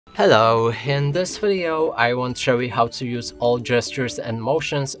Hello, in this video I want to show you how to use all gestures and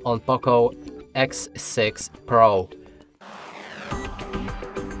motions on POCO X6 Pro.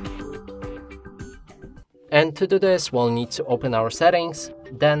 And to do this we'll need to open our settings,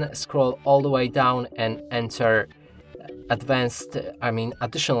 then scroll all the way down and enter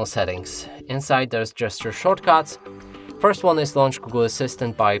additional settings. Inside there's gesture shortcuts. First one is launch Google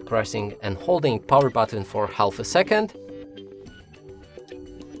Assistant by pressing and holding power button for half a second.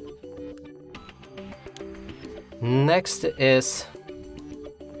 Next is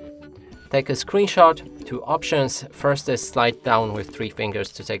take a screenshot. Two options. First is slide down with 3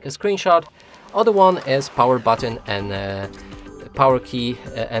 fingers to take a screenshot. Other one is power button and power key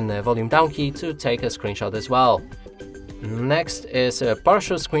and volume down key to take a screenshot as well. Next is a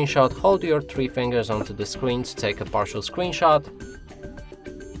partial screenshot. Hold your 3 fingers onto the screen to take a partial screenshot.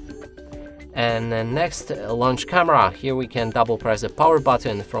 And then next, launch camera. Here we can double press the power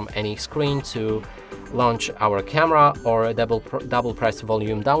button from any screen to launch our camera, or double press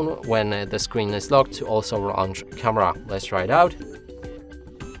volume down when the screen is locked to also launch camera. Let's try it out.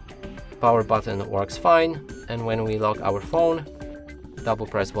 Power button works fine, and when we lock our phone, double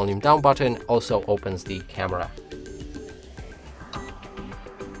press volume down button also opens the camera.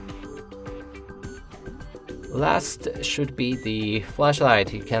 Last should be the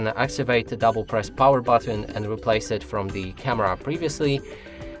flashlight. You can activate the double press power button and replace it from the camera previously,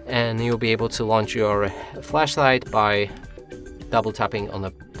 and you'll be able to launch your flashlight by double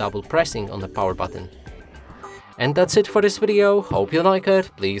pressing on the power button. And that's it for this video. Hope you like it.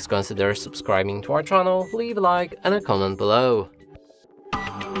 Please consider subscribing to our channel, leave a like and a comment below.